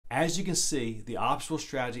As you can see, the optional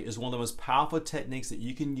strategy is one of the most powerful techniques that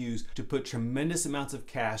you can use to put tremendous amounts of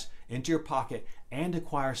cash into your pocket and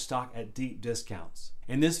acquire stock at deep discounts.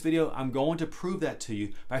 In this video, I'm going to prove that to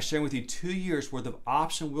you by sharing with you 2 years worth of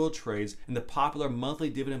option wheel trades in the popular monthly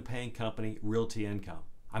dividend paying company Realty Income.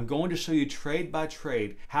 I'm going to show you trade by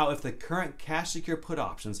trade how if the current cash secure put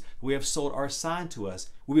options we have sold are assigned to us,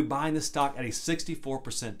 we'll be buying the stock at a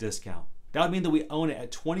 64% discount. That would mean that we own it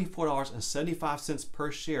at $24.75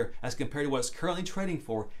 per share as compared to what it's currently trading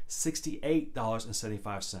for,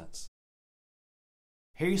 $68.75.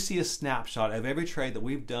 Here you see a snapshot of every trade that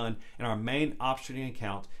we've done in our main option trading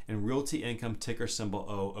account in Realty Income ticker symbol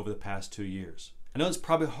O over the past 2 years. I know it's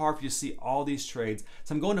probably hard for you to see all these trades,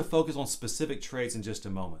 so I'm going to focus on specific trades in just a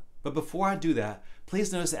moment. But before I do that,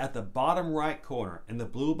 please notice that at the bottom right corner in the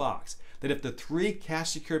blue box, that if the 3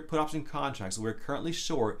 cash secured put option contracts that we're currently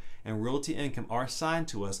short and Realty Income are assigned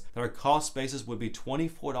to us, that our cost basis would be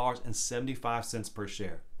 $24.75 per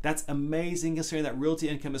share. That's amazing considering that Realty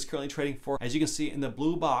Income is currently trading for, as you can see in the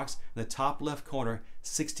blue box in the top left corner,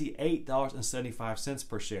 $68.75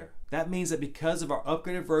 per share. That means that because of our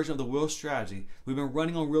upgraded version of the wheel strategy we've been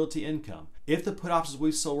running on Realty Income, if the put options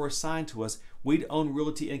we sold were assigned to us, we'd own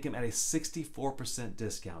Realty Income at a 64%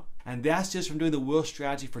 discount. And that's just from doing the wheel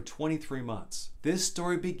strategy for 23 months. This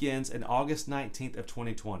story begins in August 19th of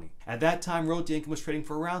 2020. At that time, Realty Income was trading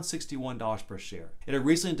for around $61 per share. It had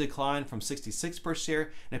recently declined from $66 per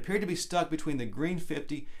share and appeared to be stuck between the green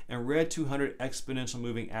 50 and red 200 exponential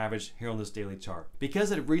moving average here on this daily chart.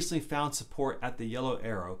 Because it had recently found support at the yellow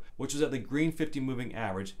arrow, which was at the green 50 moving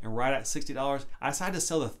average and right at $60, I decided to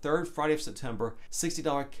sell the third Friday of September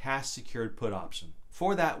 $60 cash secured put option.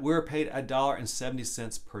 For that, we were paid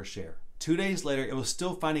 $1.70 per share. 2 days later, it was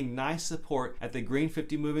still finding nice support at the green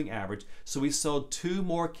 50 moving average, so we sold 2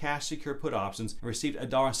 more cash secure put options and received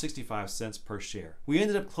 $1.65 per share. We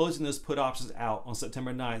ended up closing those put options out on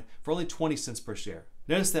September 9th for only 20 cents per share.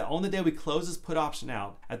 Notice that on the day we closed this put option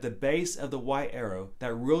out, at the base of the white arrow,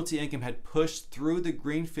 that Realty Income had pushed through the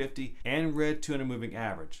green 50 and red 200 moving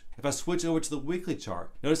average. If I switch over to the weekly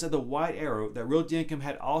chart, notice at the white arrow that Realty Income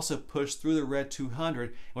had also pushed through the red 200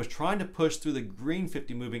 and was trying to push through the green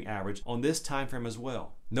 50 moving average on this time frame as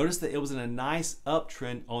well. Notice that it was in a nice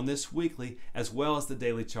uptrend on this weekly as well as the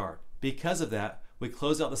daily chart. Because of that, we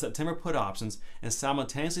closed out the September put options and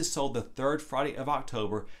simultaneously sold the third Friday of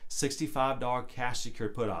October $65 cash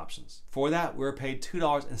secured put options. For that, we were paid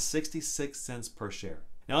 $2.66 per share.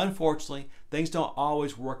 Now, unfortunately, things don't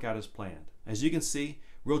always work out as planned. As you can see,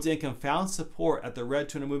 Realty Income found support at the red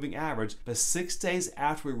 200 moving average, but 6 days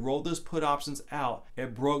after we rolled those put options out,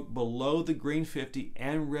 it broke below the green 50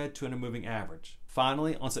 and red 200 moving average.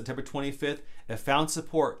 Finally, on September 25th, it found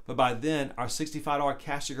support, but by then, our $65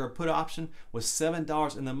 cash secured put option was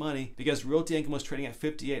 $7 in the money because Realty Income was trading at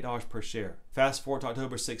 $58 per share. Fast forward to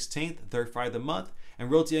October 16th, third Friday of the month,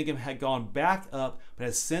 and Realty Income had gone back up, but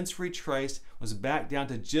has since retraced, was back down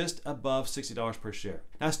to just above $60 per share.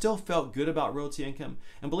 Now, I still felt good about Realty Income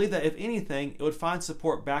and believe that if anything, it would find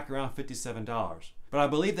support back around $57. But I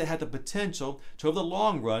believe that it had the potential to, over the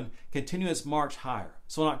long run, continue its march higher.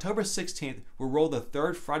 So on October 16th, we rolled the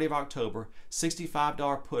third Friday of October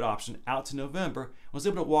 $65 put option out to November and was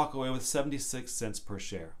able to walk away with 76 cents per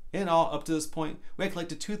share. In all, up to this point, we had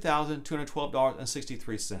collected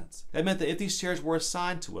 $2,212.63. That meant that if these shares were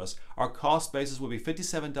assigned to us, our cost basis would be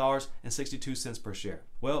 $57.62 per share.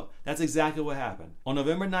 Well, that's exactly what happened. On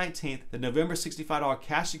November 19th, the November $65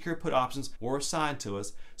 cash secured put options were assigned to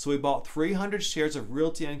us, so we bought 300 shares of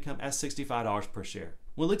Realty Income at $65 per share.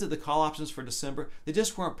 When we looked at the call options for December, they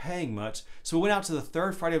just weren't paying much, so we went out to the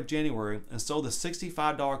third Friday of January and sold the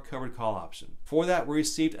 $65 covered call option. For that, we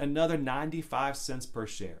received another 95 cents per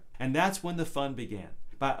share. And that's when the fun began.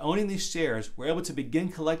 By owning these shares, we're able to begin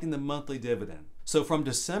collecting the monthly dividend. So from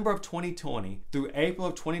December of 2020 through April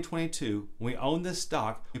of 2022, when we owned this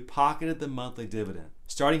stock, we pocketed the monthly dividend.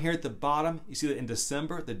 Starting here at the bottom, you see that in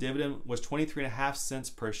December, the dividend was 23.5 cents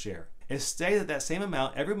per share. It stayed at that same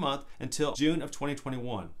amount every month until June of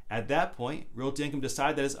 2021. At that point, Realty Income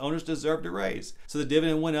decided that its owners deserved a raise, so the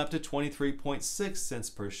dividend went up to 23.6 cents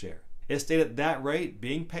per share. It stayed at that rate,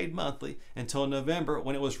 being paid monthly, until November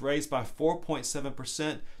when it was raised by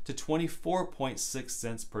 4.7% to 24.6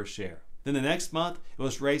 cents per share. Then the next month, it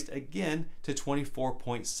was raised again to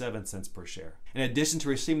 24.7 cents per share. In addition to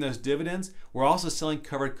receiving those dividends, we're also selling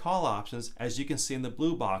covered call options, as you can see in the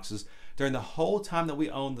blue boxes, during the whole time that we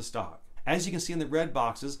owned the stock. As you can see in the red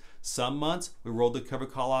boxes, some months we rolled the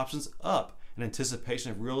covered call options up in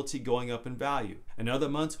anticipation of Realty going up in value. In other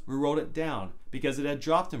months, we rolled it down because it had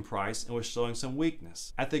dropped in price and was showing some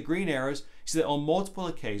weakness. At the green arrows, you see that on multiple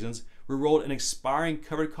occasions, we rolled an expiring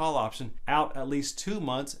covered call option out at least 2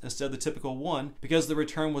 months instead of the typical 1 because the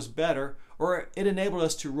return was better, or it enabled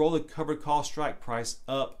us to roll the covered call strike price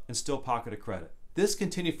up and still pocket a credit. This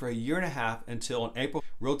continued for a year and a half until in April,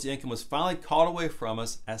 Realty Income was finally called away from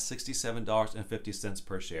us at $67.50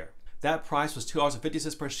 per share. That price was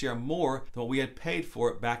 $2.50 per share more than what we had paid for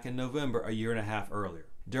it back in November a year and a half earlier.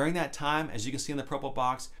 During that time, as you can see in the purple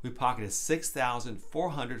box, we pocketed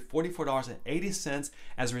 $6,444.80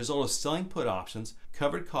 as a result of selling put options,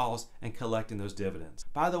 covered calls, and collecting those dividends.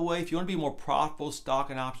 By the way, if you want to be a more profitable stock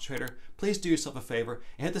and option trader, please do yourself a favor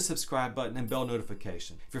and hit the subscribe button and bell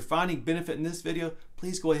notification. If you're finding benefit in this video,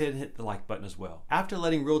 please go ahead and hit the like button as well. After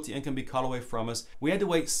letting Realty Income be called away from us, we had to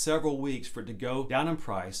wait several weeks for it to go down in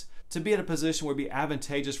price to be at a position where it would be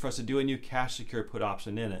advantageous for us to do a new cash secure put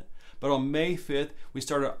option in it. But on May 5th, we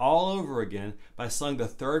started all over again by selling the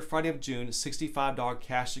third Friday of June $65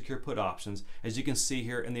 cash secure put options, as you can see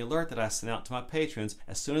here in the alert that I sent out to my patrons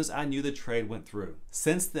as soon as I knew the trade went through.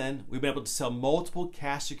 Since then, we've been able to sell multiple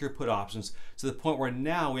cash secure put options to the point where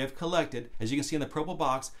now we have collected, as you can see in the purple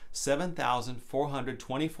box,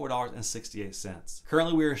 $7,424.68.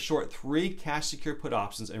 Currently, we are short 3 cash secure put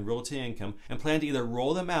options in Realty Income and plan to either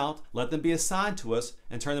roll them out, let them be assigned to us,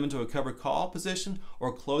 and turn them into a covered call position,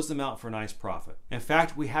 or close them out for a nice profit. In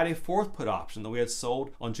fact, we had a 4th put option that we had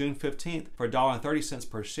sold on June 15th for $1.30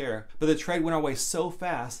 per share, but the trade went our way so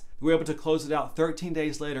fast we were able to close it out 13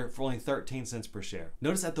 days later for only 13 cents per share.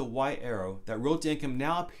 Notice at the white arrow that Realty Income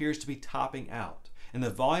now appears to be topping out. In the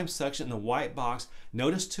volume section in the white box,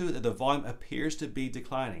 notice too that the volume appears to be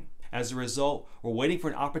declining. As a result, we're waiting for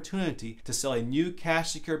an opportunity to sell a new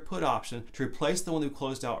cash secured put option to replace the one we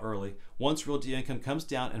closed out early once Realty Income comes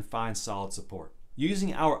down and finds solid support.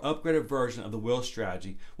 Using our upgraded version of the wheel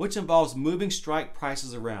strategy, which involves moving strike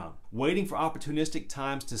prices around, waiting for opportunistic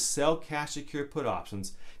times to sell cash secured put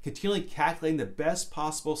options, continually calculating the best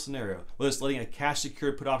possible scenario, whether it's letting a cash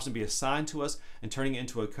secured put option be assigned to us and turning it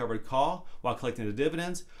into a covered call while collecting the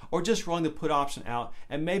dividends, or just rolling the put option out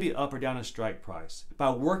and maybe up or down in strike price. By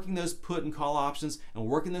working those put and call options and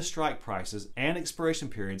working the strike prices and expiration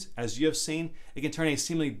periods, as you have seen, it can turn a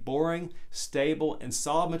seemingly boring, stable, and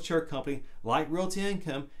solid mature company like Realty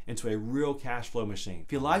Income into a real cash flow machine.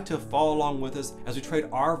 If you'd like to follow along with us as we trade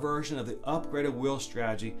our version of the upgraded wheel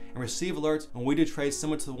strategy and receive alerts when we do trades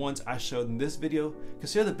similar to the ones I showed in this video,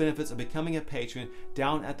 consider the benefits of becoming a patron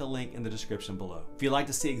down at the link in the description below. If you'd like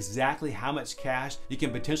to see exactly how much cash you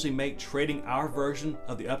can potentially make trading our version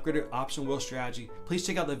of the upgraded option wheel strategy, please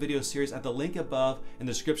check out the video series at the link above in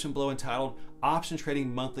the description below entitled Option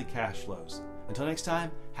Trading Monthly Cash Flows. Until next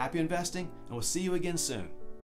time, happy investing, and we'll see you again soon.